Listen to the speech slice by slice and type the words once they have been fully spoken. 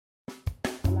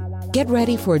Get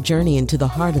ready for a journey into the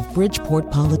heart of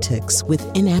Bridgeport politics with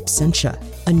In Absentia,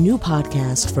 a new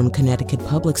podcast from Connecticut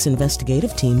Public's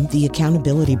investigative team, The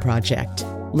Accountability Project.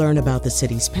 Learn about the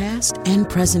city's past and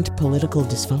present political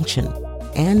dysfunction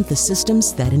and the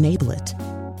systems that enable it.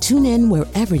 Tune in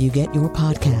wherever you get your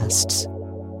podcasts.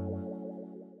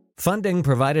 Funding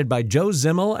provided by Joe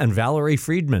Zimmel and Valerie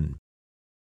Friedman.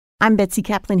 I'm Betsy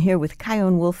Kaplan here with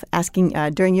Chion Wolf asking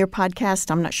during your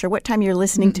podcast, I'm not sure what time you're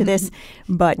listening to this,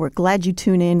 but we're glad you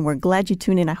tune in. We're glad you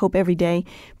tune in, I hope every day,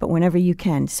 but whenever you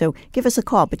can. So give us a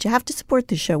call, but you have to support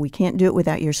the show. We can't do it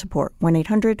without your support.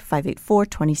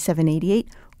 1-800-584-2788.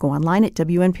 Go online at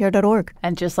WNPR.org.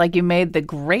 And just like you made the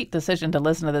great decision to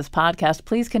listen to this podcast,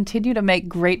 please continue to make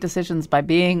great decisions by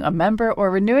being a member or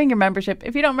renewing your membership.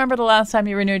 If you don't remember the last time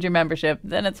you renewed your membership,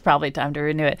 then it's probably time to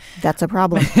renew it. That's a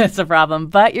problem. It's a problem,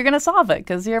 but you're going to solve it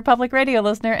because you're a public radio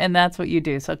listener and that's what you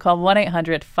do. So call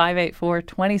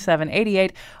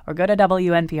 1-800-584-2788 or go to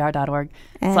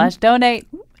WNPR.org/donate.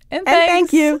 And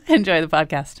thank you. Enjoy the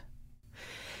podcast.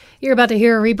 You're about to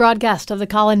hear a rebroadcast of The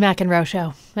Colin McEnroe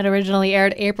Show. It originally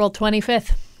aired April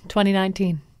 25th,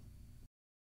 2019.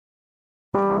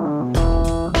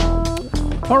 All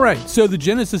right, so the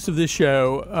genesis of this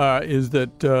show is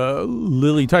that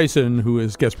Lily Tyson, who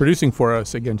is guest producing for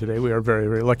us again today, we are very,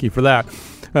 very lucky for that,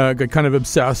 got kind of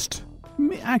obsessed,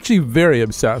 actually very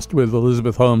obsessed with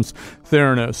Elizabeth Holmes'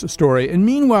 Theranos story. And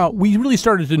meanwhile, we really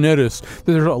started to notice that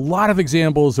there's a lot of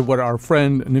examples of what our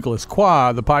friend Nicholas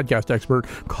Qua, the podcast expert,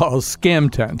 calls scam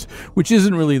tent, which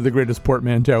isn't really the greatest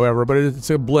portmanteau ever, but it's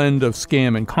a blend of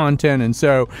scam and content. And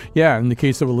so, yeah, in the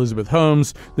case of Elizabeth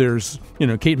Holmes, there's,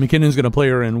 Kate McKinnon's going to play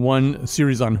her in one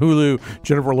series on Hulu.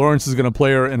 Jennifer Lawrence is going to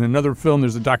play her in another film.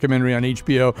 There's a documentary on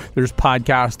HBO. There's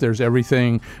podcasts. There's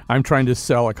everything. I'm trying to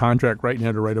sell a contract right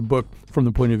now to write a book from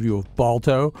the point of view of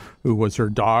Balto, who was her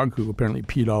dog, who apparently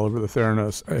peed all over the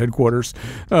Theranos headquarters.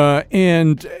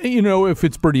 If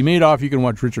it's Bertie Madoff, you can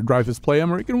watch Richard Dreyfuss play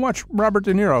him, or you can watch Robert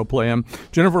De Niro play him.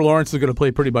 Jennifer Lawrence is going to play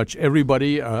pretty much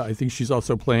everybody. I think she's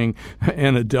also playing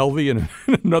Anna Delvey in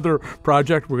another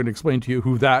project. We're going to explain to you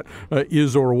who that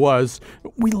is or was.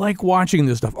 We like watching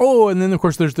this stuff. Oh, and then, of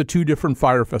course, there's the two different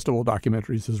Fire Festival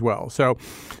documentaries as well. So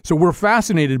we're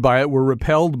fascinated by it. We're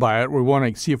repelled by it. We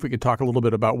want to see if we could talk a little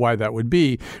bit about why that would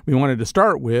be. We wanted to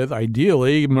start with,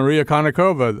 ideally, Maria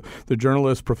Konnikova, the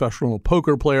journalist, professional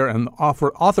poker player, and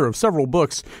author of several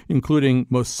books, including,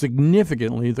 most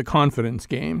significantly, The Confidence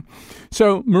Game.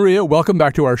 So, Maria, welcome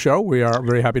back to our show. We are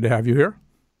very happy to have you here.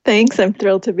 Thanks. I'm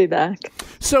thrilled to be back.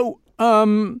 So,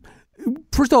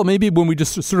 first of all, maybe when we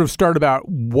just sort of start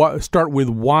with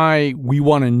why we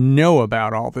want to know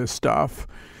about all this stuff,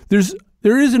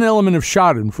 there is an element of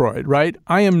schadenfreude, right?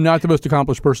 I am not the most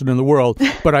accomplished person in the world,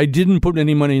 but I didn't put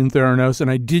any money in Theranos, and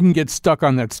I didn't get stuck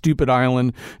on that stupid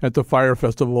island at the Fire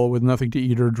Festival with nothing to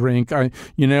eat or drink. And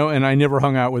I never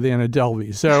hung out with Anna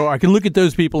Delvey. So I can look at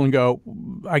those people and go,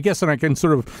 I guess, and I can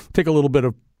sort of take a little bit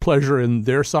of pleasure in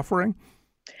their suffering.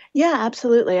 Yeah,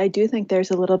 absolutely. I do think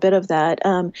there's a little bit of that.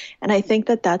 And I think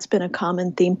that that's been a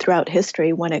common theme throughout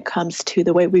history when it comes to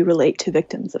the way we relate to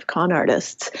victims of con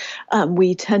artists.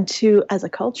 We tend to, as a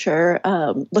culture,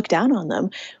 look down on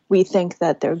them. We think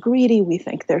that they're greedy. We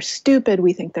think they're stupid.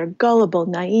 We think they're gullible,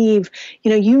 naive.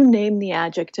 You name the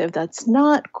adjective that's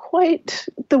not quite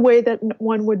the way that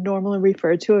one would normally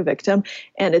refer to a victim,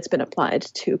 and it's been applied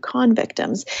to con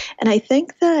victims. And I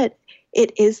think that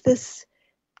it is this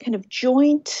kind of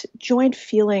joint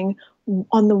feeling.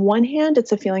 On the one hand,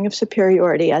 it's a feeling of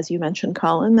superiority, as you mentioned,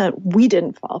 Colin, that we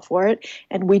didn't fall for it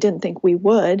and we didn't think we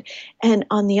would. And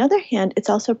on the other hand,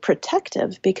 it's also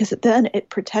protective because then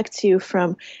it protects you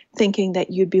from thinking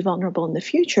that you'd be vulnerable in the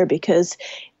future because,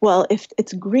 well, if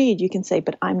it's greed, you can say,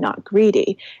 but I'm not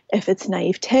greedy. If it's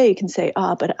naivete, you can say,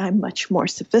 but I'm much more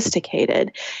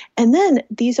sophisticated. And then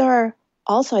these are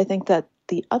also, I think that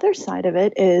the other side of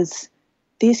it is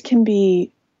these can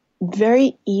be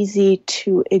very easy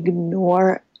to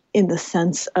ignore in the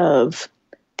sense of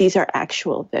these are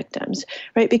actual victims,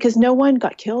 right? Because no one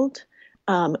got killed,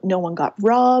 no one got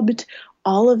robbed.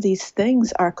 All of these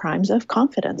things are crimes of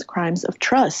confidence, crimes of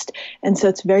trust. And so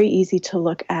it's very easy to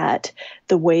look at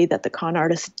the way that the con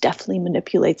artist deftly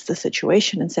manipulates the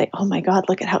situation and say, oh my God,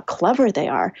 look at how clever they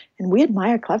are. And we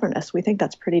admire cleverness. We think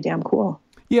that's pretty damn cool.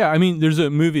 Yeah, I mean, there's a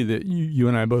movie that you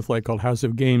and I both like called House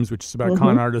of Games, which is about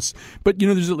con artists. But,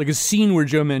 there's like a scene where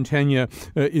Joe Mantegna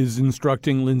is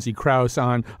instructing Lindsay Krause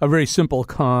on a very simple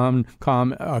con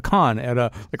at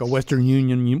a Western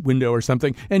Union window or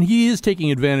something. And he is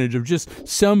taking advantage of just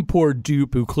some poor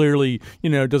dupe who clearly,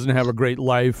 doesn't have a great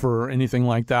life or anything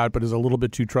like that, but is a little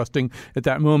bit too trusting at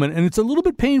that moment. And it's a little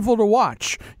bit painful to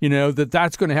watch,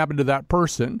 that's going to happen to that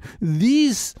person.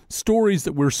 These stories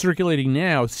that we're circulating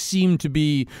now seem to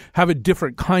have a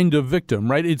different kind of victim,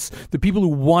 right? It's the people who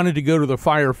wanted to go to the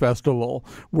Fire Festival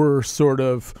were sort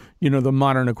of, the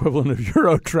modern equivalent of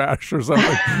Eurotrash or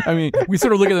something. I mean, we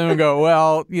sort of look at them and go,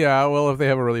 well, if they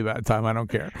have a really bad time, I don't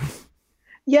care.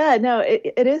 Yeah, no,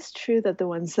 it is true that the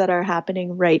ones that are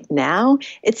happening right now,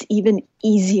 it's even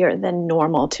easier than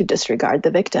normal to disregard the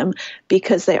victim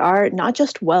because they are not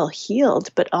just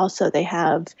well-heeled, but also they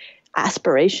have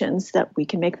aspirations that we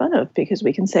can make fun of because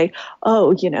we can say,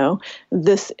 oh,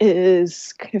 this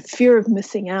is kind of fear of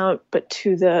missing out, but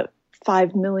to the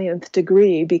 5 millionth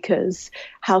degree, because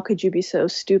how could you be so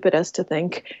stupid as to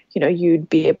think, you'd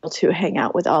be able to hang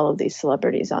out with all of these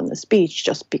celebrities on this beach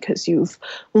just because you've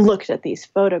looked at these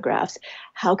photographs?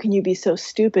 How can you be so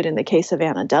stupid in the case of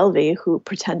Anna Delvey, who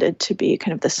pretended to be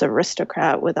kind of this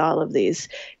aristocrat with all of these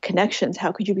connections?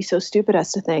 How could you be so stupid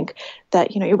as to think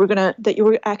that, you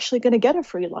were actually going to get a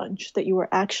free lunch, that you were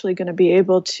actually going to be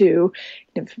able to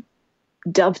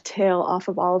dovetail off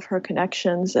of all of her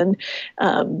connections and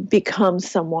become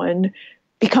someone,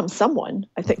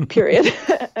 I think, period,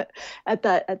 at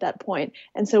that point.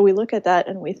 And so we look at that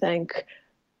and we think,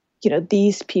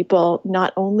 these people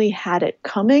not only had it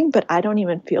coming, but I don't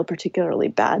even feel particularly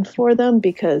bad for them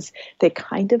because they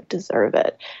kind of deserve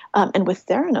it. And with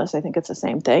Theranos, I think it's the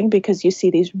same thing because you see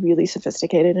these really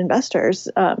sophisticated investors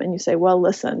and you say, well,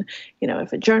 listen,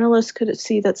 if a journalist could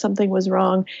see that something was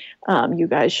wrong, you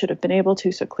guys should have been able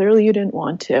to. So clearly you didn't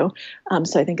want to.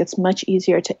 So I think it's much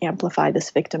easier to amplify this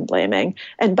victim blaming.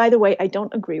 And by the way, I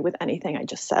don't agree with anything I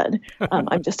just said.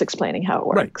 I'm just explaining how it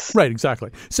works. Right, exactly.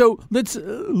 So let's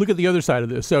look at the other side of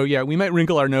this. So yeah, we might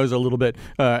wrinkle our nose a little bit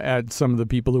at some of the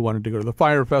people who wanted to go to the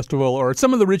Fire Festival or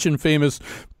some of the rich and famous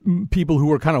people who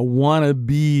were kind of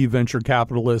wannabe venture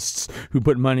capitalists who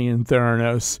put money in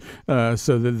Theranos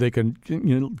so that they can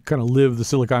kind of live the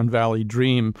Silicon Valley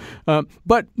dream.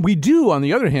 But we do, on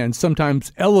the other hand,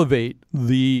 sometimes elevate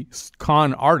the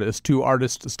con artist to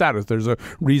artist status. There's a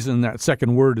reason that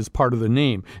second word is part of the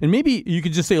name. And maybe you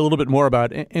could just say a little bit more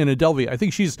about Anna Delvey. I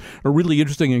think she's a really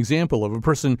interesting example of a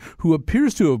person who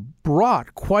appears to have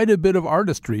brought quite a bit of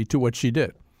artistry to what she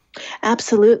did.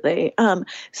 Absolutely.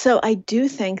 So I do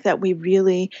think that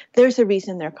there's a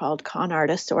reason they're called con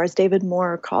artists, or as David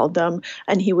Moore called them,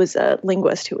 and he was a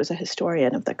linguist who was a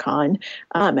historian of the con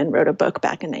and wrote a book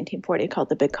back in 1940 called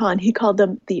The Big Con. He called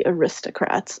them the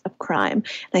aristocrats of crime.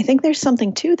 And I think there's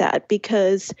something to that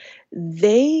because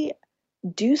they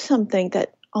do something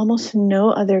that almost no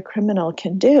other criminal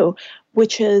can do,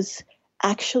 which is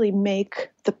actually make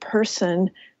the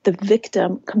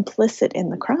victim complicit in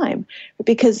the crime.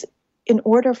 Because in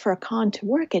order for a con to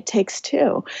work, it takes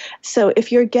two. So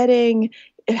if you're getting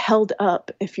held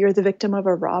up, if you're the victim of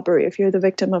a robbery, if you're the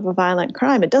victim of a violent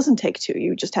crime, it doesn't take two.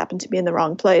 You just happen to be in the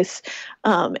wrong place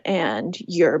and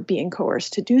you're being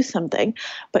coerced to do something.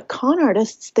 But con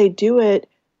artists, they do it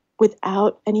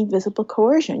without any visible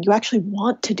coercion. You actually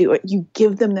want to do it. You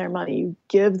give them their money. You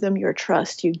give them your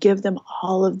trust. You give them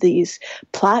all of these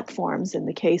platforms. In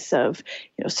the case of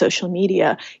social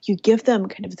media, you give them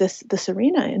kind of this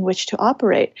arena in which to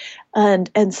operate. And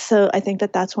so I think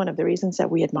that that's one of the reasons that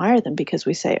we admire them, because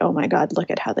we say, oh my God, look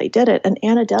at how they did it. And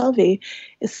Anna Delvey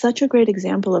is such a great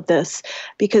example of this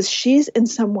because she's in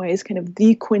some ways kind of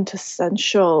the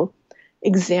quintessential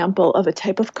example of a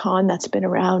type of con that's been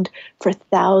around for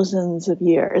thousands of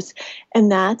years.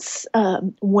 And that's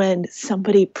when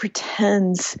somebody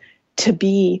pretends to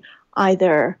be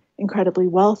either incredibly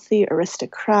wealthy,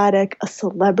 aristocratic, a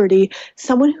celebrity,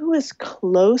 someone who is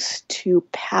close to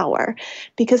power.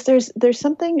 Because there's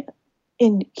something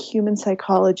in human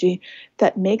psychology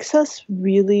that makes us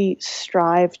really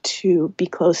strive to be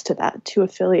close to that, to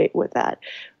affiliate with that.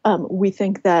 We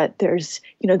think that there's,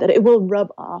 that it will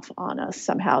rub off on us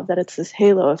somehow, that it's this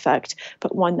halo effect,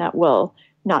 but one that will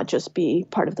not just be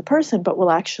part of the person, but will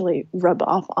actually rub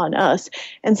off on us.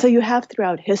 And so you have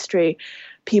throughout history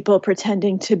people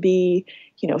pretending to be,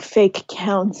 fake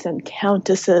counts and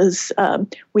countesses.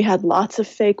 We had lots of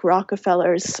fake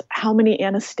Rockefellers. How many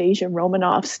Anastasia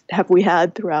Romanovs have we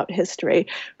had throughout history?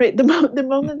 Right, the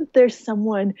moment that there's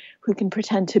someone who can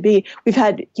pretend to be, we've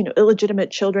had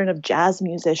illegitimate children of jazz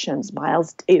musicians,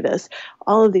 Miles Davis,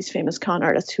 all of these famous con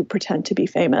artists who pretend to be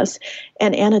famous.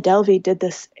 And Anna Delvey did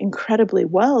this incredibly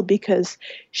well because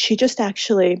she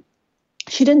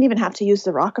didn't even have to use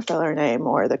the Rockefeller name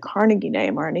or the Carnegie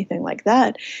name or anything like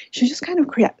that. She just kind of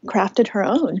crafted her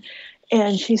own.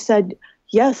 And she said,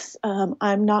 yes,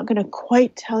 I'm not going to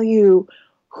quite tell you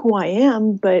who I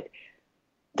am, but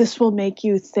this will make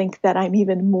you think that I'm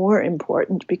even more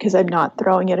important because I'm not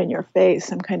throwing it in your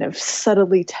face. I'm kind of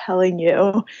subtly telling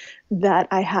you that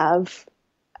I have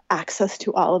access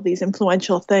to all of these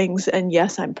influential things. And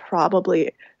yes, I'm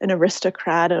probably an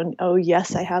aristocrat. And oh,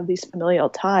 yes, I have these familial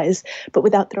ties, but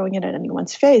without throwing it in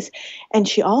anyone's face. And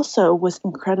she also was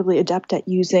incredibly adept at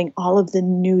using all of the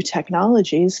new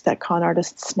technologies that con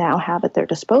artists now have at their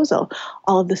disposal,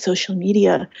 all of the social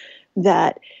media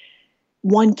that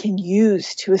one can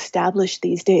use to establish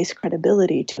these days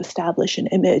credibility, to establish an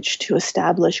image, to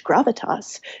establish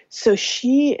gravitas. So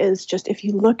she is just, if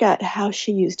you look at how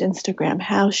she used Instagram,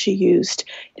 how she used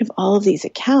all of these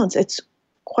accounts, it's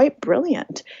quite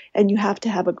brilliant. And you have to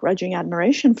have a grudging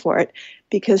admiration for it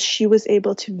because she was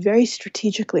able to very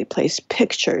strategically place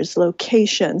pictures,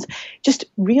 locations, just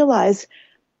realize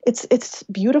it's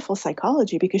beautiful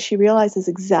psychology because she realizes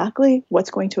exactly what's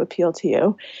going to appeal to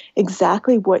you,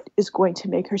 exactly what is going to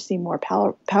make her seem more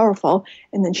powerful,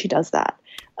 and then she does that.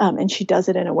 And she does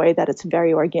it in a way that it's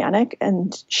very organic,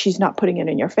 and she's not putting it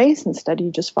in your face. Instead,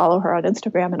 you just follow her on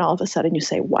Instagram, and all of a sudden you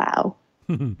say, wow.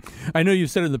 I know you've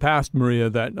said in the past, Maria,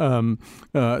 that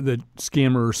that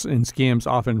scammers and scams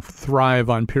often thrive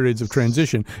on periods of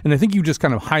transition. And I think you just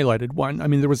kind of highlighted one. I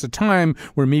mean, there was a time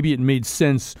where maybe it made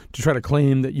sense to try to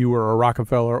claim that you were a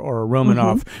Rockefeller or a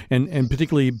Romanov, and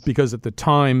particularly because at the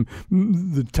time,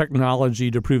 the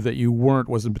technology to prove that you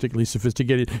wasn't particularly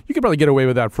sophisticated. You could probably get away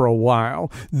with that for a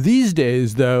while. These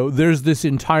days, though, there's this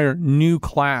entire new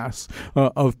class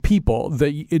of people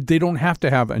that they don't have to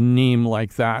have a name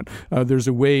like that. There's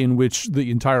a way in which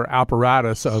the entire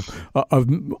apparatus of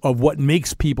what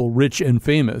makes people rich and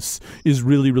famous is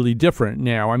really, really different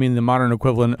now. I mean, the modern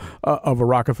equivalent of a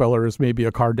Rockefeller is maybe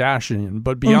a Kardashian,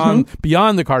 but beyond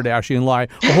the Kardashian lie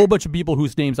a whole bunch of people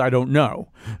whose names I don't know,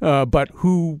 but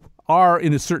who are,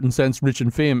 in a certain sense, rich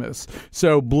and famous.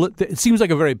 So it seems like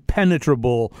a very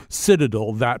penetrable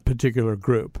citadel, that particular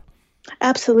group.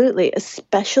 Absolutely,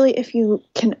 especially if you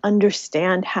can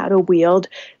understand how to wield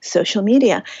social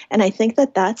media. And I think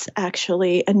that that's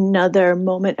actually another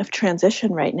moment of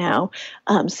transition right now.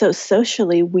 So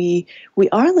socially, we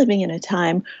are living in a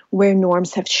time where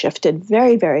norms have shifted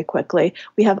very, very quickly.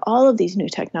 We have all of these new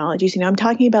technologies. I'm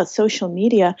talking about social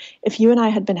media. If you and I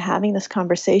had been having this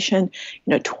conversation,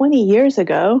 20 years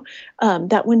ago,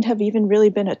 that wouldn't have even really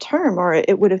been a term, or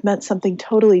it would have meant something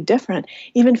totally different.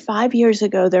 Even 5 years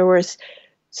ago, there were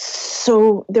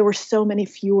so many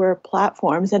fewer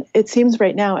platforms. And it seems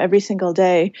right now, every single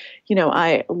day,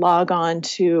 I log on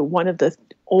to one of the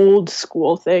old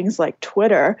school things like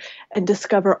Twitter and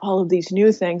discover all of these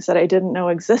new things that I didn't know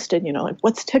existed. Like,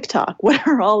 what's TikTok? What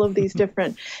are all of these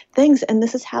different things? And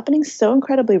this is happening so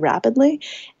incredibly rapidly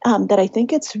that I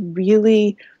think it's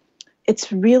really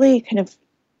kind of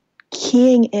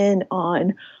keying in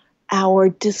on our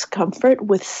discomfort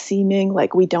with seeming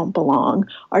like we don't belong,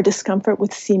 our discomfort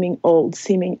with seeming old,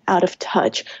 seeming out of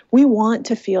touch. We want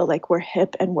to feel like we're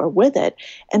hip and we're with it.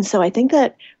 And so I think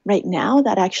that right now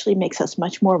that actually makes us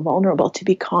much more vulnerable to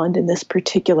be conned in this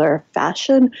particular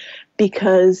fashion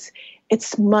because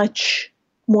it's much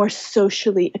more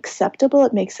socially acceptable.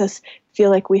 It makes us feel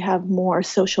like we have more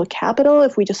social capital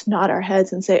if we just nod our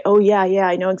heads and say, oh, yeah,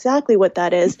 I know exactly what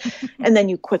that is. And then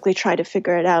you quickly try to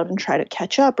figure it out and try to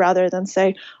catch up rather than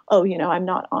say, oh, I'm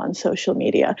not on social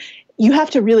media. You have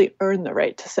to really earn the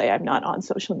right to say I'm not on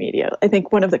social media. I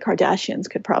think one of the Kardashians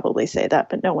could probably say that,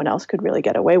 but no one else could really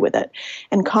get away with it.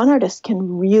 And con artists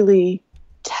can really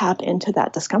tap into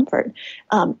that discomfort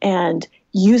and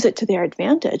use it to their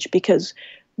advantage because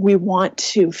we want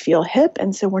to feel hip,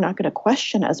 and so we're not going to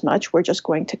question as much. We're just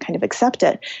going to kind of accept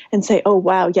it and say, oh,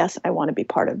 wow, yes, I want to be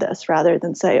part of this, rather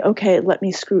than say, okay, let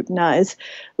me scrutinize,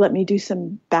 let me do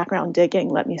some background digging,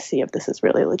 let me see if this is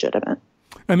really legitimate.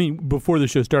 I mean, before the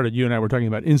show started, you and I were talking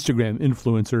about Instagram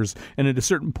influencers, and at a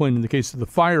certain point in the case of the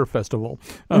Fire Festival,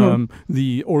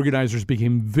 the organizers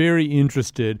became very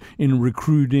interested in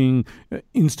recruiting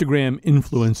Instagram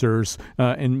influencers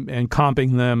and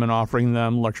comping them and offering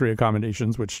them luxury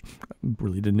accommodations, which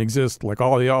really didn't exist, like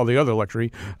all the other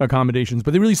luxury accommodations.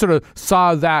 But they really sort of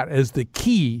saw that as the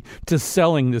key to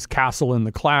selling this castle in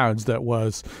the clouds that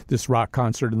was this rock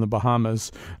concert in the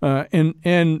Bahamas,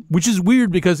 and which is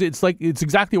weird because it's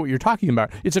exactly what you're talking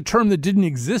about. It's a term that didn't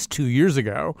exist 2 years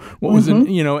ago. What was it?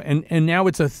 And now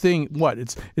it's a thing.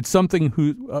 It's something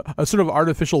a sort of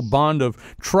artificial bond of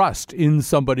trust in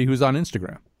somebody who's on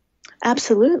Instagram.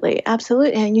 Absolutely.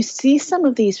 And you see some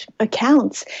of these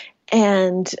accounts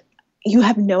and you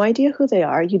have no idea who they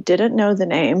are. You didn't know the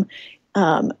name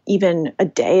even a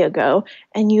day ago.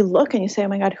 And you look and you say, oh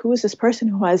my God, who is this person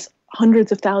who has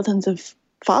hundreds of thousands of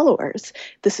followers?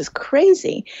 This is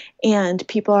crazy. And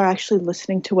people are actually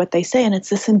listening to what they say. And it's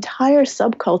this entire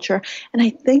subculture. And I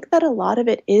think that a lot of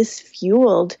it is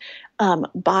fueled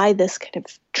by this kind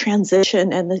of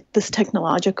transition and this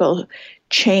technological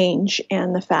change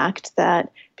and the fact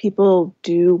that people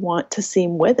do want to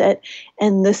seem with it.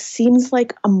 And this seems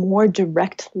like a more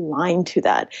direct line to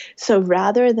that. So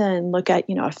rather than look at,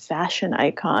 a fashion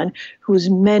icon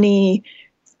who's many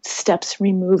steps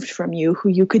removed from you, who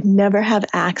you could never have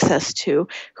access to,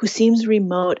 who seems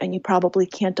remote and you probably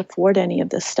can't afford any of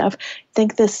this stuff, I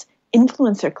think this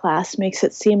influencer class makes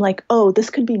it seem like, oh,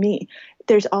 this could be me.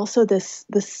 There's also this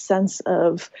sense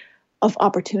of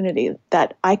opportunity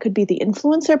that I could be the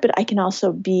influencer, but I can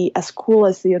also be as cool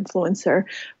as the influencer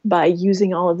by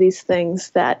using all of these things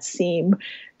that seem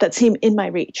in my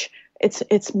reach.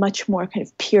 It's much more kind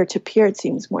of peer-to-peer. It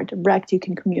seems more direct. You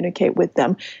can communicate with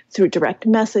them through direct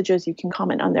messages. You can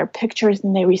comment on their pictures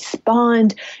and they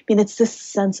respond. I mean, it's this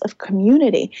sense of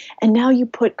community. And now you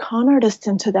put con artists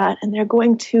into that and they're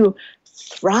going to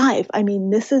thrive. I mean,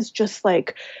 this is just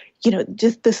like,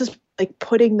 this is like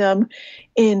putting them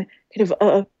in kind of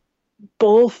a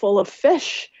bowl full of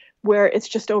fish where it's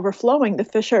just overflowing. The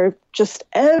fish are just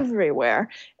everywhere.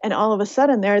 And all of a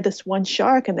sudden they're this one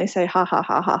shark and they say, ha, ha,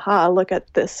 ha, ha, ha, look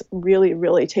at this really,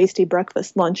 really tasty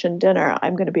breakfast, lunch, and dinner.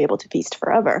 I'm going to be able to feast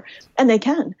forever. And they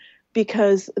can,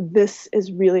 because this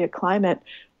is really a climate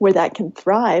where that can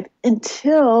thrive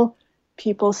until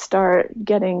people start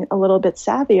getting a little bit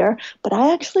savvier. But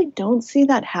I actually don't see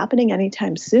that happening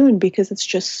anytime soon because it's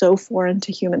just so foreign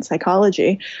to human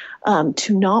psychology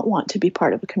to not want to be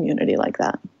part of a community like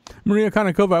that. Maria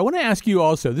Konnikova, I want to ask you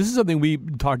also, this is something we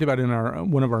talked about in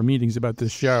one of our meetings about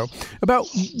this show, about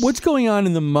what's going on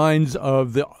in the minds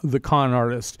of the con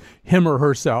artist, him or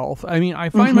herself. I mean, I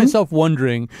find myself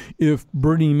wondering if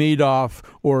Bernie Madoff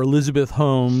or Elizabeth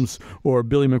Holmes or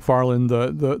Billy McFarland,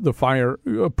 the fire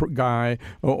guy,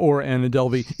 or Anna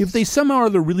Delvey, if they somehow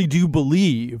really do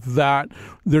believe that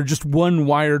they're just one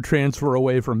wire transfer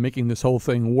away from making this whole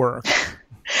thing work.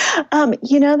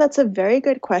 That's a very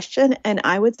good question. And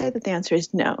I would say that the answer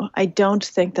is no. I don't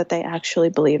think that they actually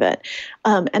believe it.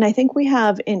 And I think we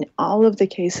have in all of the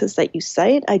cases that you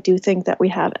cite, I do think that we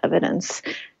have evidence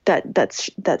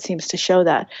that seems to show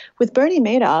that. With Bernie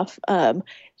Madoff,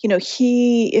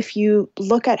 if you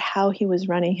look at how he was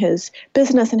running his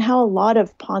business and how a lot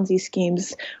of Ponzi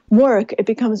schemes work, it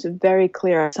becomes very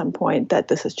clear at some point that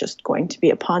this is just going to be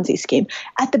a Ponzi scheme.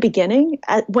 At the beginning,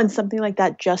 when something like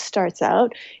that just starts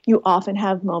out, you often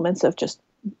have moments of just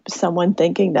someone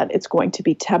thinking that it's going to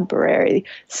be temporary,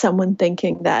 someone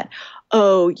thinking that,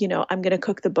 oh, I'm going to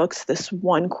cook the books this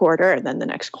one quarter and then the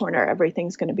next quarter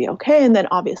everything's going to be okay. And then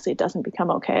obviously it doesn't become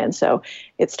okay. And so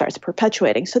it starts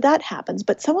perpetuating. So that happens.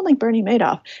 But someone like Bernie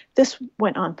Madoff, this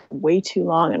went on way too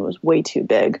long and was way too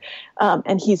big.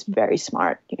 And he's very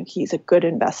smart. He's a good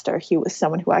investor. He was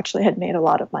someone who actually had made a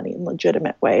lot of money in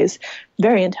legitimate ways,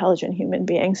 very intelligent human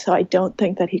being. So I don't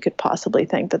think that he could possibly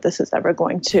think that this is ever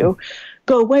going to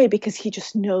go away because he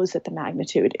just knows that the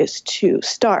magnitude is too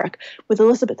stark. With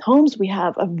Elizabeth Holmes, we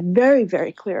have a very,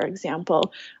 very clear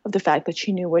example of the fact that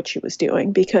she knew what she was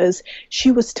doing because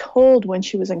she was told when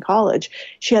she was in college,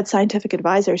 she had scientific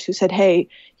advisors who said, hey,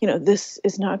 this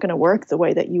is not going to work the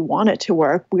way that you want it to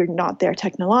work. We're not there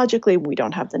technologically. We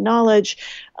don't have the knowledge,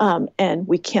 and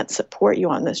we can't support you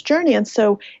on this journey. And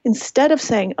so instead of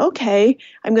saying, okay,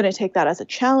 I'm going to take that as a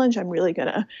challenge, I'm really going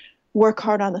to work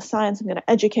hard on the science, I'm going to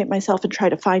educate myself and try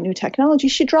to find new technology,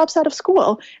 she drops out of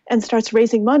school and starts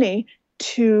raising money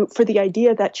for the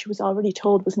idea that she was already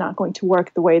told was not going to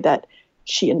work the way that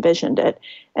she envisioned it.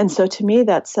 And so to me,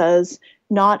 that says,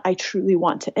 not I truly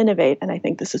want to innovate and I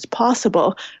think this is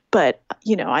possible, but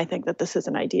I think that this is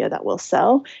an idea that will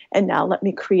sell. And now let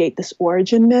me create this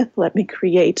origin myth. Let me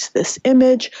create this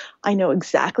image. I know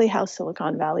exactly how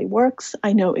Silicon Valley works.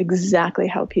 I know exactly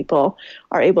how people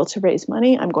are able to raise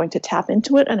money. I'm going to tap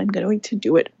into it and I'm going to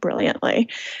do it brilliantly.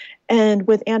 And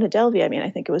with Anna Delvey, I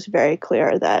think it was very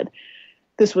clear that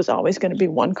this was always going to be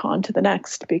one con to the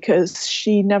next because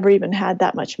she never even had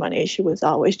that much money. She was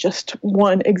always just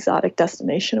one exotic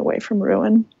destination away from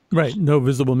ruin. Right. No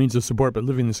visible means of support, but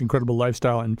living this incredible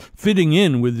lifestyle and fitting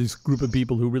in with this group of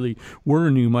people who really were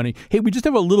new money. Hey, we just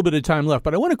have a little bit of time left,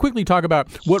 but I want to quickly talk about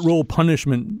what role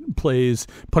punishment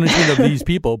of these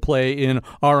people play in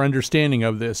our understanding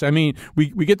of this. We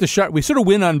get the shot, we sort of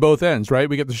win on both ends, right?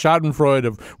 We get the schadenfreude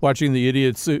of watching the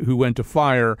idiots who went to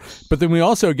fire, but then we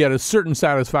also get a certain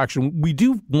satisfaction. We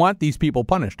do want these people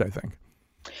punished, I think.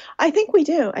 I think we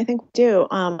do.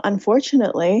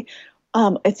 Unfortunately,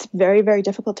 it's very, very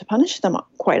difficult to punish them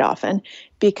quite often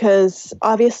because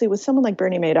obviously with someone like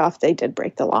Bernie Madoff, they did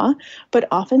break the law, but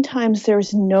oftentimes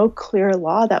there's no clear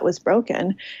law that was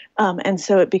broken. And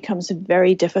so it becomes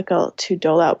very difficult to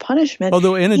dole out punishment.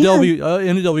 Although Anna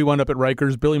Delvey wound up at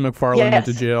Rikers, Billy McFarland went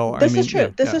to jail. This is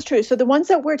true. This is true. So the ones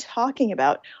that we're talking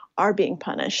about are being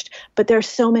punished, but there's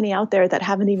so many out there that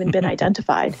haven't even been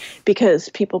identified because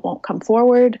people won't come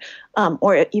forward,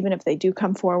 or even if they do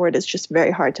come forward, it's just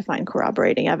very hard to find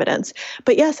corroborating evidence.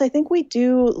 But yes, I think we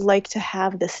do like to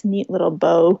have this neat little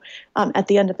bow at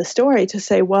the end of the story to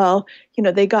say, well,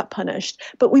 they got punished,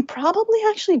 but we probably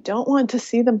actually don't want to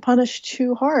see them punished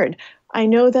too hard. I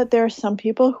know that there are some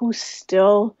people who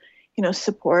still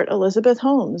support Elizabeth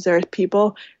Holmes. There are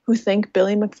people who think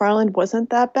Billy McFarland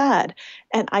wasn't that bad.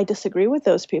 And I disagree with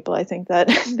those people. I think that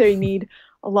they need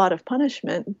a lot of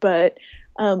punishment. But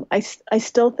I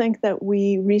still think that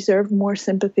we reserve more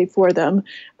sympathy for them.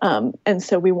 And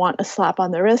so we want a slap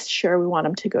on the wrist. Sure, we want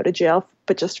them to go to jail,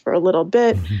 but just for a little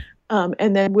bit.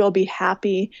 And then we'll be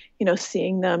happy,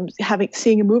 seeing them,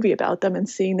 seeing a movie about them and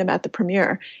seeing them at the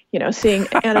premiere, seeing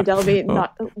Anna Delvey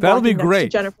that'll be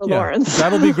great. Jennifer Lawrence.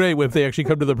 That'll be great if they actually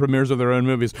come to the premieres of their own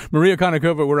movies. Maria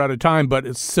Konnikova, we're out of time, but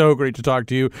it's so great to talk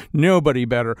to you. Nobody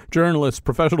better. Journalist,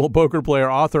 professional poker player,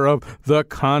 author of The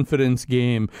Confidence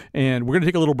Game. And we're going to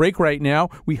take a little break right now.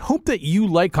 We hope that you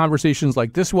like conversations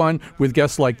like this one with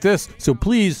guests like this. So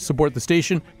please support the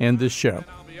station and this show.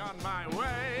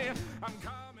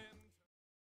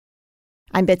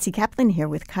 I'm Betsy Kaplan here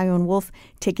with Chion Wolf,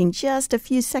 taking just a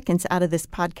few seconds out of this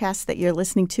podcast that you're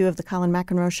listening to of the Colin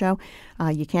McEnroe Show.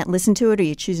 You can't listen to it or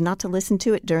you choose not to listen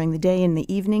to it during the day and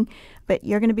the evening, but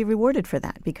you're going to be rewarded for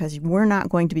that because we're not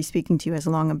going to be speaking to you as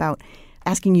long about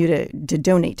asking you to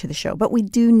donate to the show. But we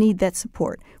do need that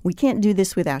support. We can't do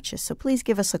this without you. So please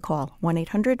give us a call,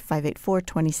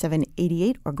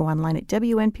 1-800-584-2788, or go online at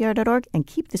WNPR.org and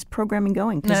keep this programming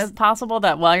going. It's possible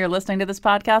that while you're listening to this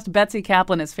podcast, Betsy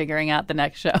Kaplan is figuring out the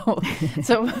next show.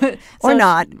 Or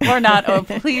not. Or not. Oh,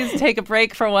 please take a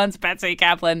break for once, Betsy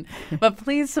Kaplan. But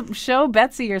please show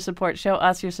Betsy your support. Show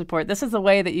us your support. This is the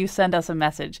way that you send us a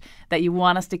message that you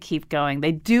want us to keep going.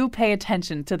 They do pay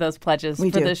attention to those pledges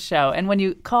this show. And when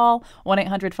you call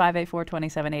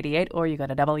 1-800-584-2788 or you go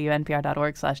to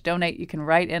WNPR.org/donate, you can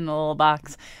write in a little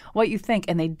box what you think.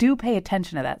 And they do pay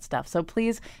attention to that stuff. So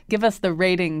please give us the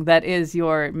rating that is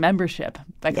your membership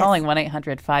by calling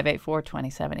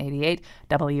 1-800-584-2788,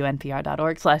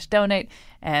 WNPR.org/donate.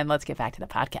 And let's get back to the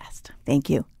podcast. Thank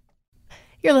you.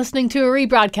 You're listening to a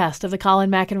rebroadcast of The Colin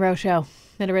McEnroe Show.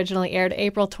 It originally aired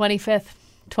April 25th,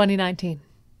 2019.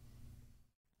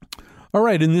 All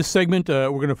right, in this segment, we're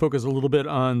going to focus a little bit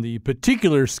on the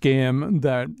particular scam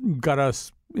that got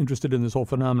us interested in this whole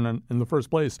phenomenon in the first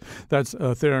place. That's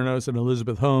Theranos and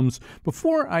Elizabeth Holmes.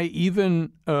 Before I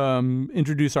even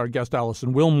introduce our guest,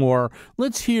 Alison Willmore,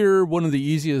 let's hear one of the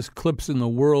easiest clips in the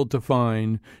world to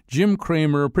find, Jim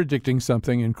Cramer predicting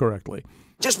something incorrectly.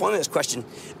 Just one last question.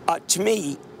 To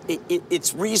me,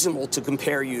 it's reasonable to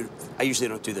compare you, I usually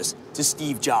don't do this, to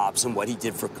Steve Jobs and what he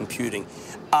did for computing.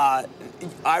 I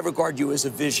regard you as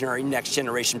a visionary,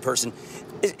 next-generation person.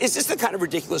 Is this the kind of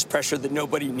ridiculous pressure that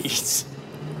nobody needs?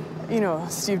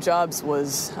 Steve Jobs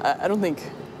was, I don't think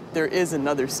there is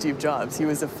another Steve Jobs. He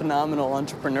was a phenomenal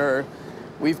entrepreneur.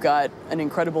 We've got an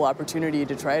incredible opportunity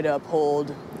to try to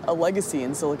uphold a legacy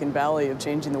in Silicon Valley of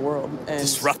changing the world. And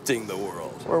disrupting the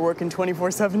world. We're working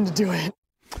 24/7 to do it.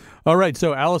 All right,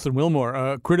 so Alison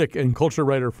Willmore, a critic and culture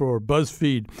writer for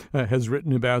BuzzFeed, has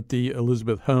written about the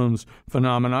Elizabeth Holmes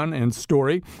phenomenon and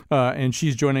story, and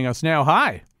she's joining us now.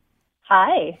 Hi.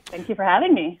 Hi, thank you for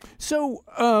having me. So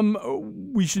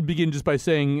we should begin just by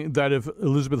saying that if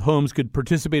Elizabeth Holmes could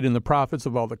participate in the profits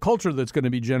of all the culture that's going to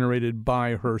be generated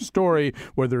by her story,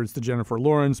 whether it's the Jennifer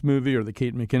Lawrence movie or the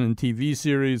Kate McKinnon TV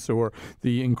series or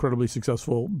the incredibly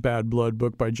successful Bad Blood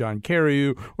book by John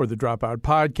Carreyrou or the Dropout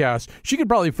podcast, she could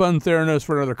probably fund Theranos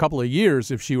for another couple of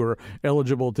years if she were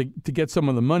eligible to get some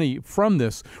of the money from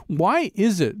this. Why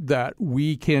is it that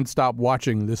we can't stop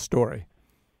watching this story?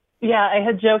 Yeah, I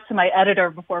had joked to my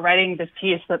editor before writing this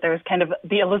piece that there was kind of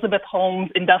the Elizabeth Holmes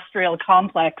industrial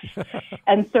complex.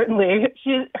 And certainly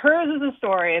hers is a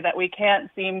story that we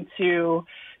can't seem to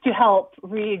help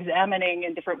re-examining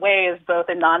in different ways, both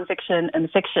in nonfiction and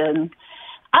fiction.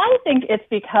 I think it's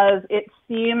because it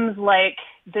seems like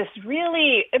this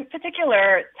really, in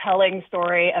particular, telling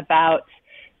story about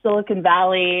Silicon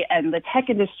Valley and the tech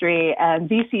industry and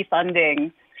VC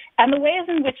funding and the ways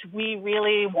in which we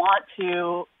really want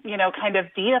to, kind of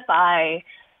deify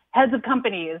heads of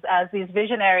companies as these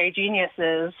visionary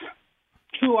geniuses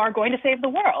who are going to save the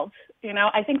world.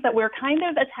 I think that we're kind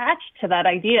of attached to that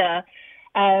idea.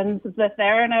 And the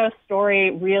Theranos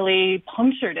story really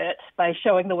punctured it by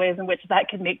showing the ways in which that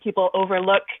can make people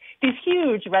overlook these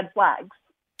huge red flags.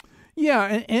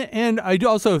 Yeah, and I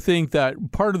also think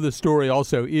that part of the story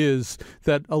also is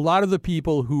that a lot of the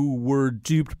people who were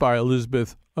duped by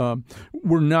Elizabeth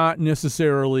were not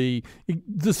necessarily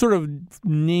the sort of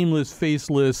nameless,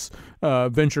 faceless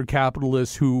venture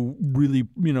capitalists who really,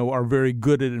 are very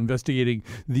good at investigating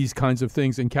these kinds of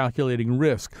things and calculating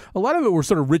risk. A lot of it were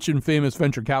sort of rich and famous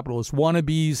venture capitalists,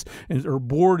 wannabes, and her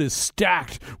board is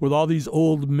stacked with all these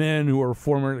old men who are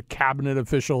former cabinet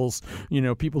officials,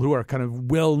 people who are kind of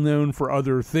well known for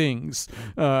other things,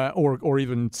 or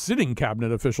even sitting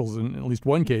cabinet officials in at least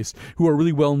one case, who are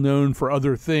really well known for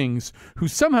other things, who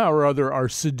somehow or other are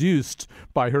seduced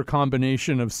by her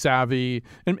combination of savvy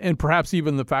and perhaps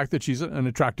even the fact that she's an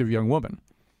attractive young woman.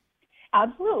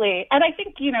 Absolutely. And I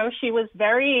think, she was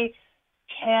very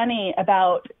canny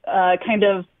about kind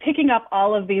of picking up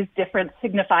all of these different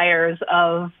signifiers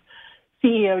of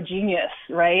CEO genius,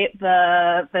 right?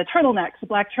 The turtlenecks, the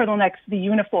black turtlenecks, the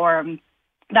uniform.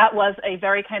 That was a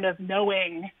very kind of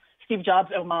knowing Steve Jobs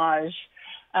homage.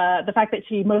 The fact that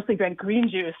she mostly drank green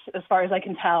juice, as far as I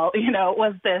can tell,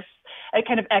 was this, it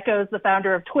kind of echoes the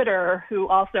founder of Twitter, who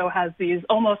also has these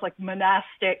almost like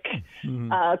monastic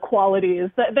qualities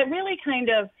that really kind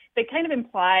of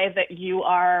imply that you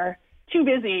are too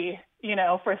busy,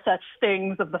 for such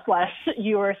things of the flesh.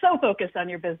 You are so focused on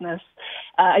your business.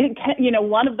 I think,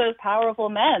 one of those powerful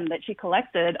men that she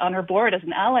collected on her board as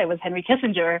an ally was Henry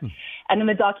Kissinger. And in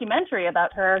the documentary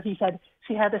about her, he said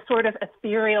she had this sort of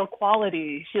ethereal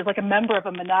quality. She was like a member of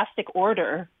a monastic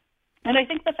order. And I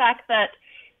think the fact that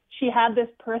she had this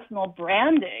personal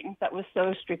branding that was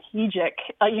so strategic,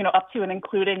 up to and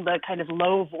including the kind of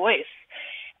low voice,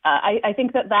 I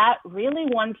think that really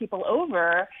won people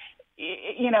over,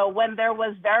 when there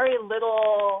was very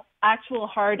little actual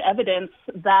hard evidence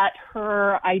that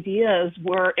her ideas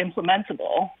were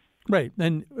implementable. Right.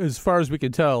 And as far as we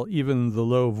can tell, even the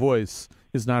low voice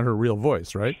is not her real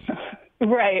voice, right?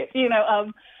 Right.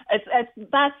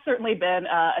 That's certainly been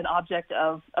an object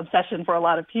of obsession for a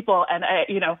lot of people. And,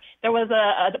 there was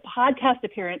a podcast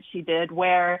appearance she did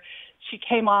where she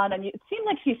came on and it seemed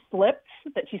like she slipped,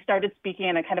 that she started speaking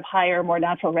in a kind of higher, more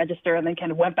natural register and then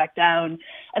kind of went back down.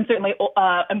 And certainly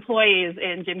employees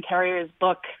in John Carreyr's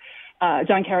book,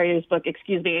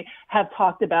 have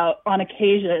talked about on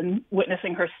occasion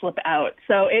witnessing her slip out.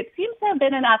 So it seems to have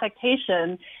been an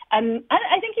affectation. And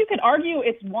I think you could argue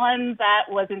it's one that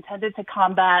was intended to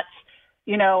combat,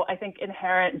 I think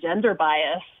inherent gender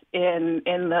bias in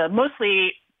the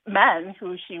mostly men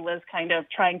who she was kind of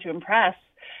trying to impress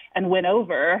and win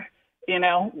over.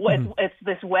 It's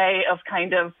this way of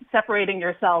kind of separating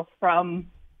yourself from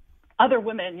other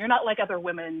women. You're not like other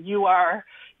women. You are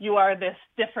this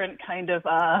different kind of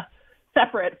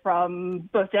separate from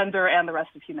both gender and the rest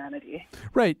of humanity.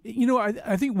 Right.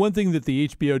 I think one thing that the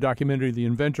HBO documentary, The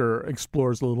Inventor,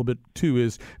 explores a little bit too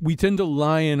is we tend to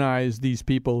lionize these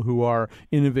people who are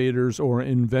innovators or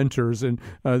inventors. And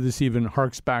this even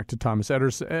harks back to Thomas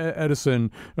Edison,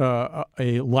 a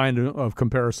line of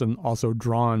comparison also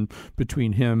drawn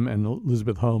between him and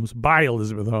Elizabeth Holmes by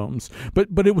Elizabeth Holmes.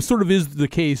 But it was sort of is the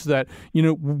case that,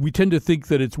 we tend to think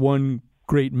that it's one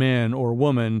great man or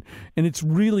woman. And it's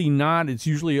really not. It's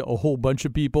usually a whole bunch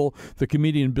of people. The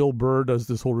comedian Bill Burr does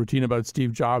this whole routine about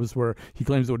Steve Jobs where he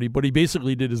claims that what he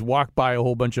basically did is walk by a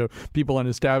whole bunch of people on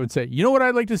his staff and say, you know what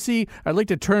I'd like to see? I'd like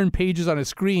to turn pages on a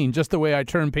screen just the way I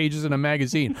turn pages in a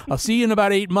magazine. I'll see you in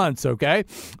about 8 months, okay?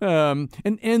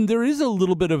 And there is a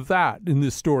little bit of that in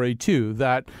this story, too,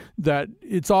 that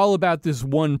it's all about this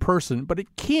one person, but it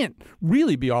can't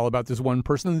really be all about this one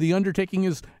person. The undertaking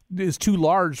is too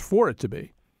large for it to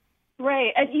be.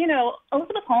 Right. And,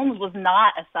 Elizabeth Holmes was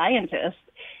not a scientist.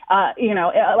 A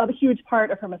huge part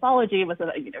of her mythology was that,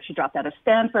 she dropped out of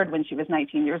Stanford when she was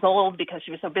 19 years old because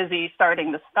she was so busy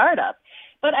starting the startup.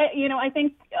 But, I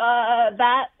think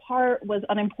that part was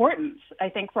unimportant. I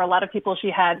think for a lot of people,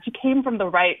 she came from the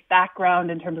right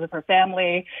background in terms of her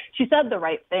family. She said the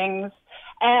right things.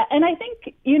 And I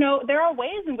think, there are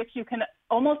ways in which you can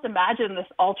almost imagine this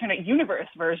alternate universe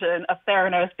version of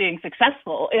Theranos being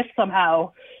successful if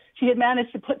somehow she had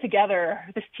managed to put together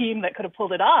this team that could have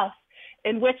pulled it off,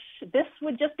 in which this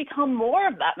would just become more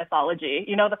of that mythology.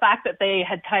 The fact that they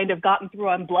had kind of gotten through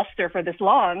on bluster for this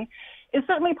long is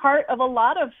certainly part of a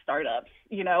lot of startups,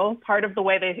 part of the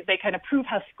way they kind of prove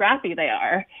how scrappy they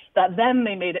are, that then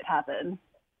they made it happen.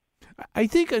 I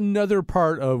think another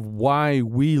part of why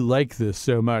we like this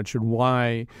so much and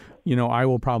why, I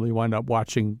will probably wind up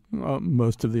watching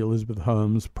most of the Elizabeth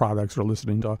Holmes products or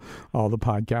listening to all the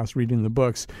podcasts, reading the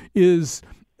books, is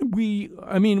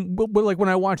like when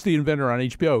I watch The Inventor on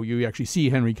HBO, you actually see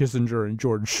Henry Kissinger and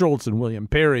George Shultz and William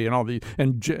Perry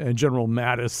and General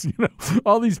Mattis,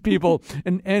 all these people.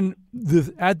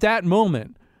 At that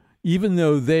moment, even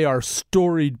though they are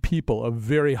storied people of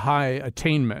very high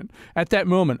attainment, at that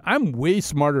moment, I'm way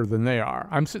smarter than they are.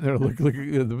 I'm sitting there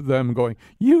looking at them going,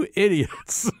 you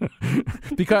idiots.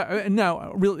 Because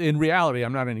now, in reality,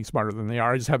 I'm not any smarter than they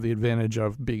are. I just have the advantage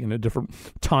of being in a different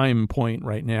time point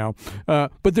right now.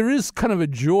 But there is kind of a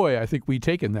joy, I think, we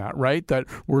take in that, right? That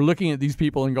we're looking at these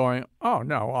people and going, oh,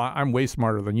 no, I'm way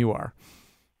smarter than you are.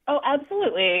 Oh,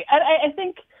 absolutely. I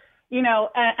think...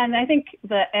 and I think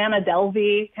the Anna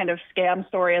Delvey kind of scam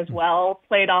story as well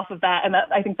played off of that. And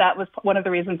I think that was one of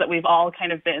the reasons that we've all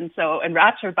kind of been so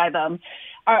enraptured by them,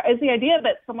 is the idea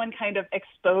that someone kind of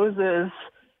exposes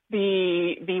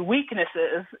the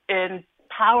weaknesses in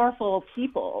powerful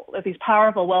people, these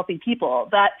powerful, wealthy people,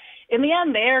 that in the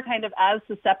end, they are kind of as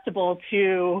susceptible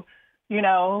to,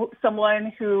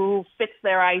 someone who fits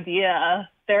their idea,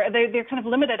 their kind of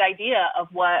limited idea of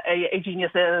what a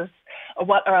genius is, or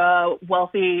what a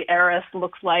wealthy heiress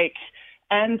looks like.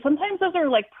 And sometimes those are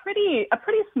like a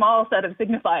pretty small set of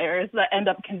signifiers that end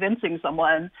up convincing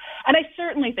someone. And I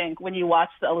certainly think when you watch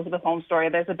the Elizabeth Holmes story,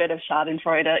 there's a bit of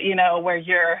Schadenfreude, where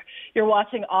you're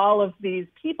watching all of these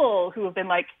people who have been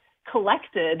like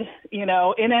collected, in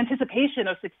anticipation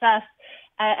of success.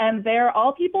 And they're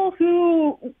all people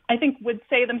who I think would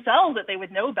say themselves that they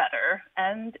would know better.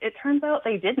 And it turns out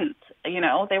they didn't.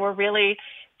 They were really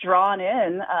drawn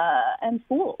in and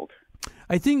fooled.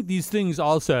 I think these things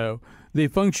also, they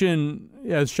function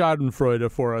as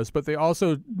Schadenfreude for us, but they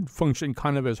also function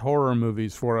kind of as horror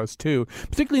movies for us too,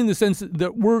 particularly in the sense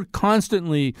that we're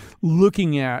constantly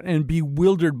looking at and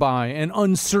bewildered by and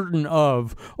uncertain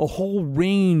of a whole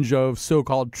range of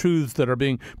so-called truths that are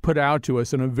being put out to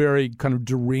us in a very kind of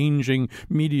deranging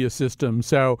media system.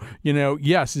 So,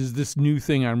 yes, is this new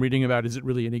thing I'm reading about, is it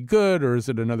really any good, or is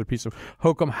it another piece of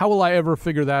hokum? How will I ever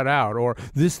figure that out? Or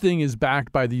this thing is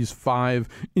backed by these 5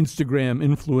 Instagram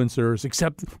influencers,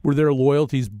 except were their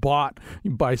loyalties bought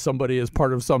by somebody as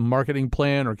part of some marketing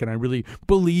plan, or can I really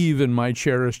believe in my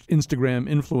cherished Instagram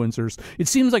influencers? It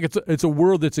seems like it's a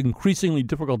world that's increasingly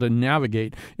difficult to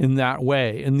navigate in that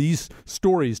way, and these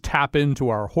stories tap into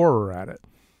our horror at it.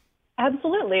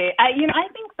 Absolutely. I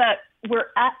think that we're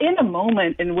in a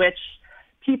moment in which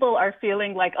people are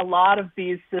feeling like a lot of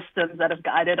these systems that have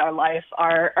guided our life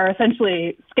are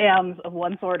essentially scams of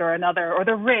one sort or another, or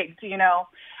they're rigged.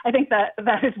 I think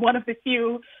that is one of the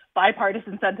few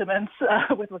bipartisan sentiments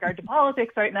with regard to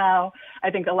politics right now. I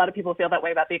think a lot of people feel that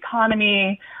way about the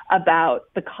economy, about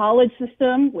the college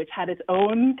system, which had its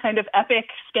own kind of epic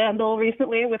scandal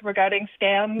recently regarding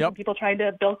scams, and people trying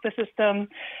to bilk the system.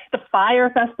 The Fyre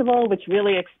Festival, which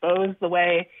really exposed the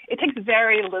way it takes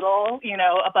very little,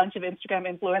 a bunch of Instagram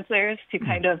influencers to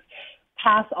kind of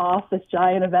pass off this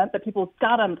giant event that people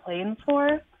got on planes for.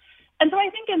 And so I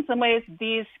think in some ways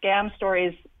these scam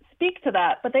stories speak to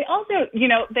that, but they also,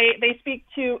 they speak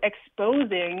to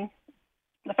exposing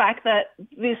the fact that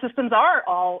these systems are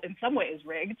all in some ways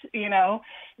rigged,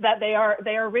 that they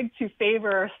are rigged to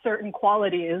favor certain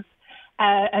qualities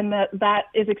And that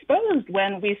is exposed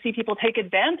when we see people take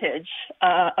advantage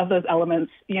of those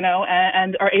elements,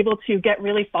 and are able to get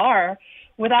really far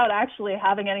without actually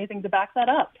having anything to back that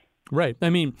up. Right. I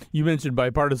mean, you mentioned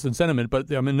bipartisan sentiment, but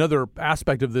another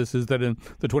aspect of this is that in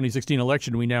the 2016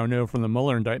 election, we now know from the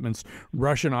Mueller indictments,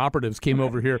 Russian operatives came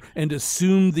over here and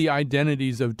assumed the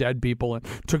identities of dead people and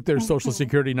took their social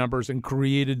security numbers and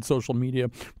created social media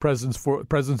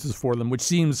presences for them, which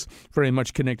seems very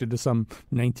much connected to some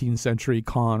 19th century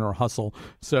con or hustle.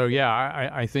 So, yeah,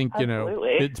 I think,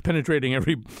 it's penetrating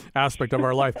every aspect of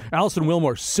our life. Alison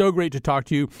Willmore, so great to talk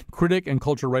to you. Critic and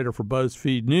culture writer for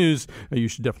BuzzFeed News. You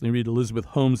should definitely read Elizabeth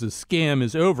Holmes' Scam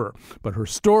is Over, but her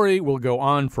story will go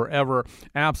on forever.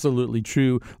 Absolutely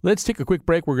true. Let's take a quick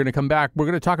break. We're going to come back. We're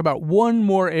going to talk about one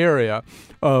more area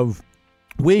of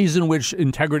ways in which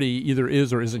integrity either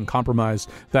is or isn't compromised.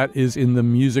 That is in the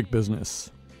music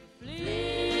business.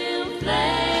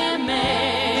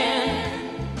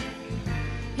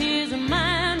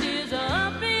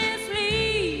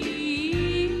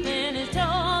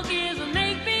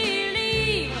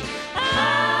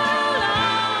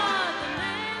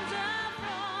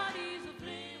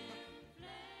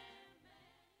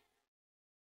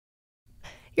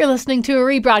 You're listening to a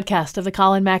rebroadcast of The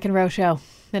Colin McEnroe Show.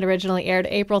 It originally aired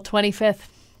April 25th,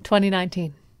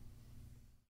 2019.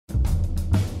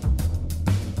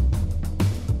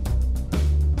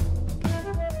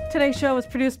 Today's show was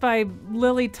produced by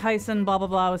Lily Tyson, blah, blah,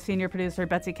 blah, with senior producer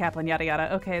Betsy Kaplan, yada,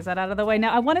 yada. Okay, is that out of the way?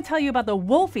 Now, I want to tell you about the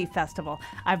Wolfie Festival.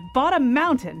 I've bought a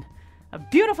mountain, a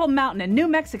beautiful mountain in New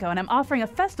Mexico, and I'm offering a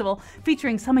festival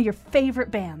featuring some of your favorite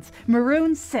bands.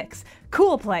 Maroon 6,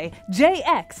 Cool Play,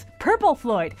 JX, Purple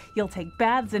Floyd. You'll take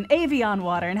baths in Avion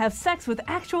water and have sex with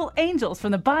actual angels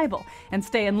from the Bible and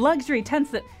stay in luxury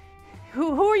tents that...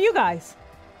 Who are you guys?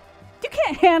 You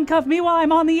can't handcuff me while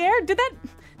I'm on the air. Did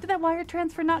that wire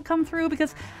transfer not come through?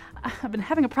 Because I've been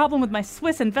having a problem with my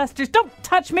Swiss investors. Don't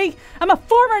touch me. I'm a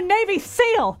former Navy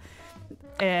SEAL.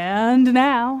 And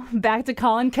now, back to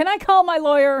Colin. Can I call my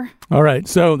lawyer? All right.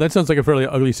 So that sounds like a fairly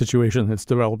ugly situation that's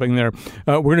developing there.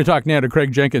 We're going to talk now to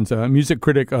Craig Jenkins, a music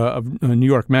critic of New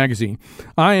York Magazine.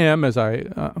 I am, as I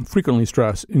frequently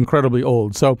stress, incredibly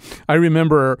old. So I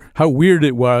remember how weird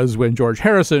it was when George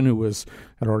Harrison, who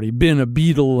had already been a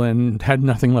Beatle and had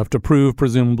nothing left to prove,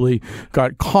 presumably,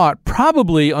 got caught,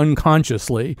 probably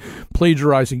unconsciously,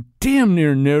 plagiarizing damn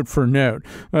near note for note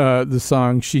the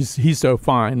song He's So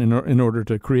Fine in order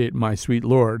to create My Sweet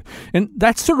Lord. And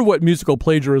that's sort of what musical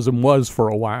plagiarism was for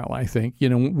a while, I think,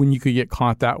 when you could get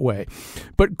caught that way.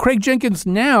 But Craig Jenkins,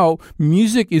 now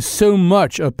music is so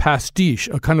much a pastiche,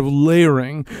 a kind of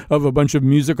layering of a bunch of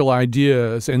musical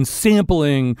ideas and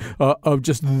sampling of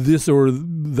just this or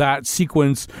that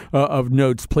sequence of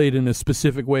notes played in a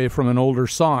specific way from an older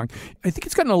song. I think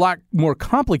it's gotten a lot more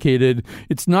complicated.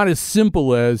 It's not as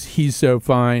simple as He's So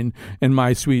Fine and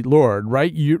My Sweet Lord,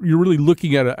 right? You're really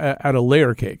looking at a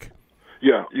layer cake.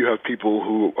 Yeah, you have people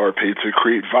who are paid to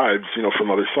create vibes,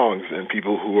 from other songs, and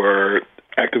people who are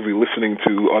actively listening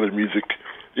to other music,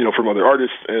 from other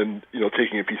artists and,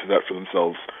 taking a piece of that for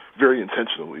themselves very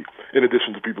intentionally, in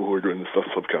addition to people who are doing this stuff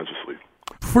subconsciously.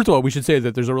 First of all, we should say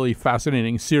that there's a really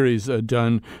fascinating series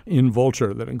done in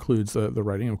Vulture that includes the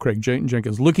writing of Craig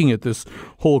Jenkins looking at this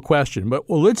whole question. But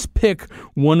let's pick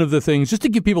one of the things just to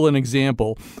give people an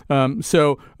example.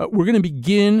 So we're going to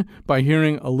begin by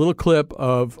hearing a little clip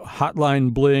of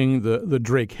Hotline Bling, the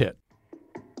Drake hit.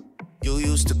 You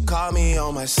used to call me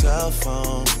on my cell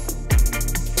phone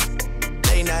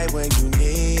late night when you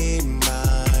need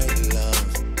my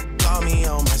love. Call me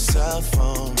on my cell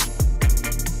phone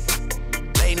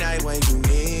late night when you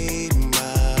need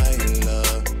my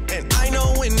love. And I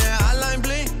know when that hotline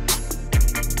blink,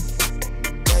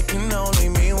 that can only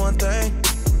mean one thing.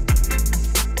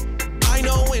 I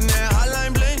know when that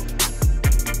hotline blink,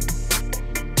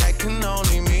 that can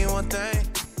only mean one thing.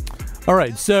 All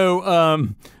right, so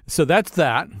that's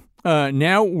that.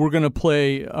 Now we're going to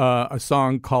play a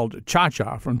song called Cha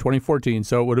Cha from 2014.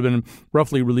 So it would have been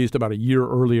roughly released about a year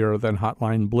earlier than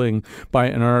Hotline Bling by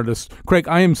an artist. Craig,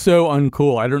 I am so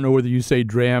uncool. I don't know whether you say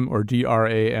dram or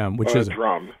D-R-A-M, which is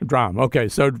drum. Drum. Okay,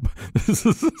 so this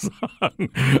is a song.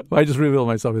 I just revealed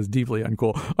myself as deeply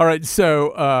uncool. All right,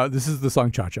 so this is the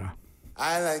song Cha Cha.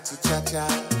 I like to cha-cha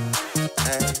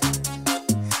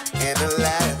in a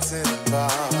Latin bar,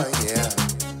 yeah,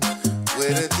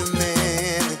 with a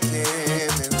Dominican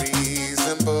and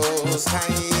reasonable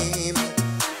time.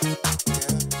 Yeah.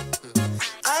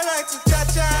 I like to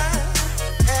cha-cha,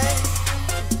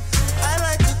 I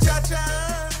like to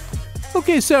cha-cha.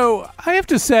 Okay, so I have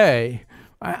to say,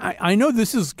 I know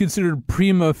this is considered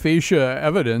prima facie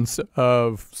evidence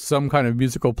of some kind of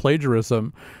musical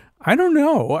plagiarism. I don't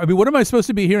know. I mean, what am I supposed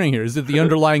to be hearing here? Is it the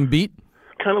underlying beat?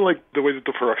 Kind of like the way that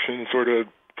the production sort of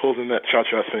pulls in that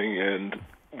cha-cha thing and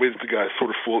ways the guy sort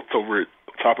of floats over it,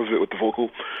 top of it with the vocal.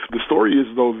 The story is,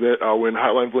 though, that when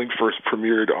Hotline Bling first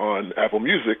premiered on Apple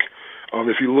Music,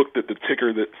 if you looked at the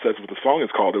ticker that says what the song is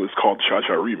called, it was called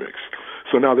Cha-Cha Remix.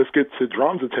 So now this gets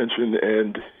Drum's attention,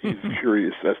 and he's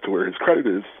curious as to where his credit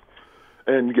is,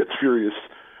 and gets furious.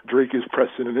 Drake is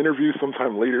pressed in an interview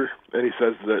sometime later, and he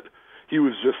says that he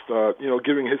was just,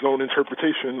 giving his own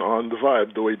interpretation on the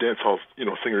vibe, the way dancehall,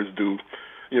 singers do,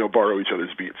 borrow each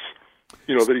other's beats.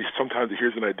 That sometimes he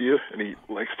hears an idea, and he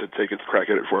likes to take its crack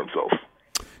at it for himself.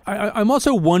 I'm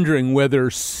also wondering whether,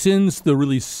 since the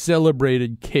really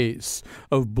celebrated case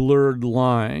of Blurred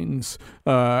Lines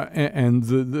and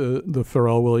the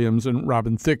Pharrell Williams and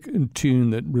Robin Thicke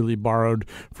tune that really borrowed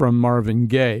from Marvin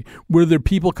Gaye, whether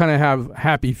people kind of have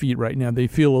happy feet right now. They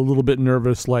feel a little bit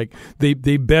nervous, like they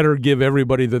better give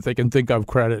everybody that they can think of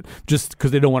credit just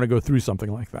because they don't want to go through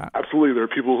something like that. Absolutely. There are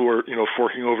people who are,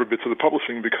 forking over bits of the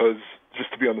publishing because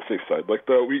just to be on the safe side. Like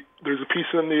there's a piece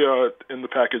in the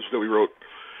package that we wrote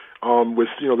with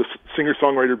the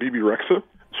singer-songwriter BB Rexa.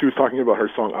 She was talking about her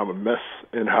song "I'm a Mess"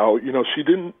 and how she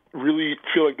didn't really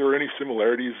feel like there were any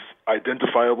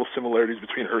identifiable similarities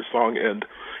between her song and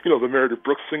the Meredith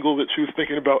Brooks single that she was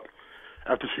thinking about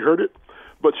after she heard it.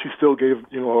 But she still gave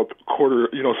a quarter,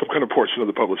 some kind of portion of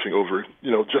the publishing over,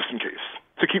 just in case,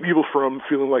 to keep people from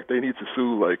feeling like they need to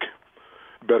sue. Like,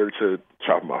 better to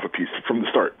chop them off a piece from the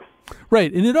start.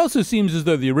 Right, and it also seems as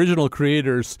though the original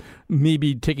creators may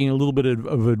be taking a little bit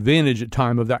of advantage at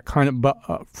time of that kind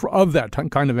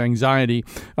of anxiety.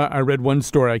 I read one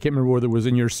story, I can't remember whether it was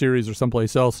in your series or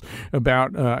someplace else,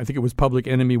 about I think it was Public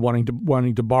Enemy wanting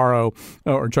to borrow,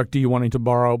 or Chuck D wanting to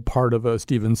borrow part of a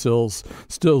Stephen Stills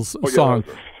song.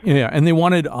 Yeah, and they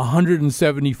wanted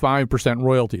 175%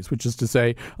 royalties, which is to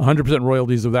say 100%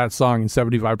 royalties of that song and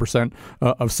 75%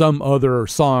 of some other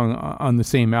song on the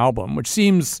same album, which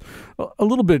seems a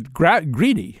little bit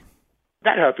greedy.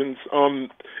 That happens.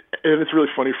 And it's really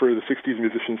funny for the 60s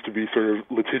musicians to be sort of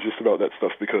litigious about that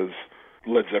stuff because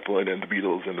Led Zeppelin and the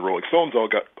Beatles and the Rolling Stones all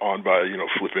got on by,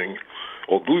 flipping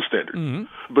old blues standards.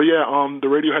 Mm-hmm. But yeah, the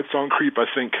Radiohead song Creep, I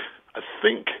think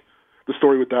the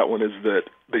story with that one is that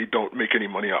they don't make any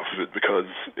money off of it because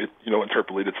it,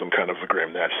 interpolated some kind of a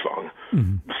Graham Nash song.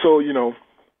 Mm-hmm. So,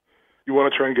 you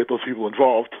want to try and get those people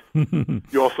involved.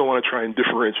 You also want to try and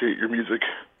differentiate your music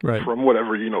from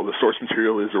whatever, the source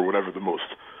material is or whatever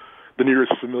the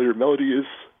nearest familiar melody is,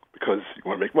 because you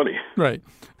want to make money. Right.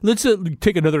 Let's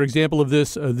take another example of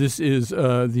this. This is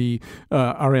the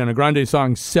Ariana Grande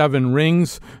song 7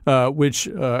 Rings, which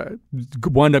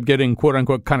wound up getting, quote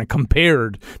unquote, kind of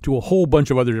compared to a whole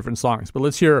bunch of other different songs. But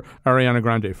let's hear Ariana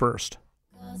Grande first.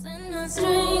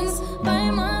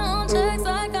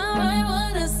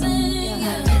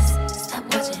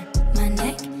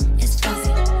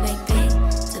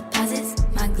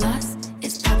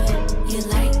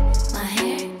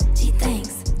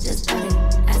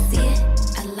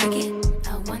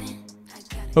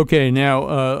 Okay,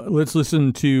 now let's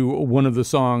listen to one of the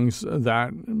songs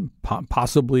that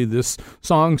possibly this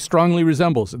song strongly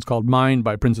resembles. It's called Mine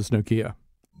by Princess Nokia.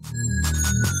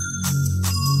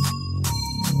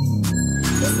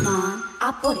 It's mine,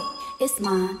 I bought it. It's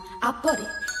mine, I bought it.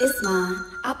 It's mine,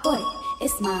 I bought it.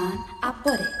 It's mine, I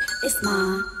bought it. It's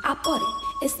mine, I bought it.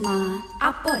 It's mine,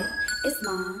 I bought it. It's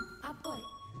mine, I bought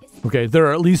it. Okay, there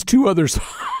are at least two other songs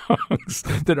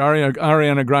that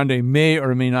Ariana Grande may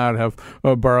or may not have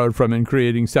borrowed from in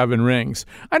creating 7 Rings.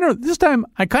 I don't know. This time,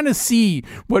 I kind of see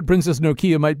what Princess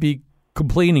Nokia might be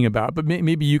complaining about, but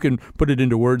maybe you can put it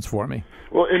into words for me.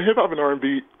 Well, in hip-hop and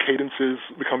R&B, cadences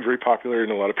become very popular,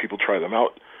 and a lot of people try them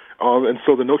out. And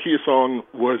so the Nokia song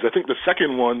was, I think, the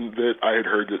second one that I had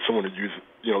heard that someone had used,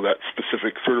 that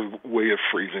specific sort of way of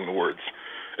phrasing the words.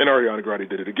 And Ariana Grande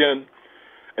did it again.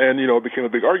 And, it became a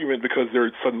big argument because there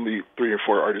were suddenly 3 or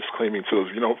 4 artists claiming to have,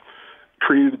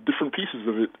 created different pieces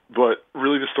of it. But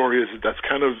really the story is that that's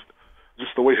kind of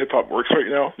just the way hip-hop works right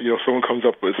now. Someone comes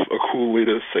up with a cool way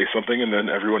to say something, and then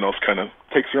everyone else kind of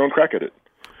takes their own crack at it.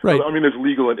 Right. I mean, there's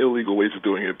legal and illegal ways of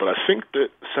doing it, but I think that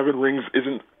 7 Rings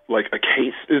isn't like a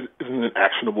case, isn't an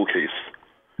actionable case.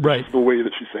 Right. It's the way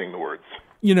that she's saying the words.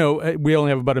 We only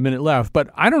have about a minute left,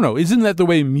 but I don't know. Isn't that the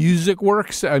way music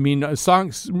works? I mean,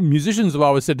 musicians have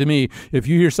always said to me, if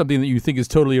you hear something that you think is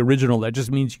totally original, that just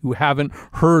means you haven't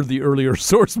heard the earlier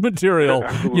source material.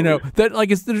 That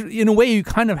it's, in a way, you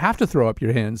kind of have to throw up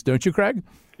your hands, don't you, Craig?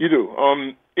 You do.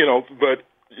 But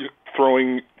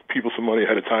throwing people some money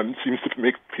ahead of time seems to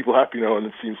make people happy now, and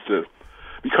it seems to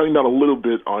be cutting down a little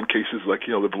bit on cases like,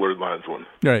 the Blurred Lines one.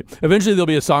 Right. Eventually there'll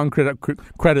be a song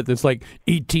credit that's like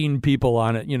 18 people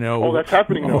on it, Oh, that's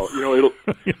happening now.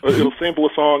 It'll sample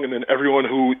a song, and then everyone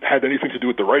who had anything to do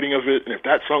with the writing of it, and if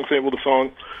that song sampled a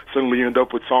song, suddenly you end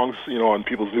up with songs, on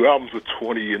people's new albums with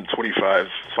 20 and 25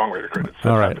 songwriter credits. That's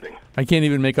all right. happening. I can't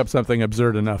even make up something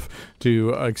absurd enough to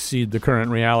exceed the current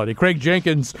reality. Craig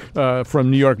Jenkins from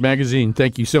New York Magazine,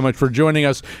 thank you so much for joining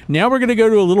us. Now we're going to go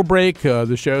to a little break.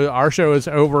 Our show is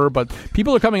over, but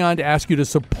people are coming on to ask you to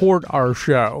support our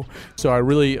show. So I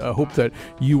really hope that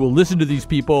you will listen to these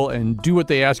people and do what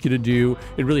they ask you to do.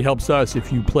 It really helps us if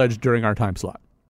you pledge during our time slot.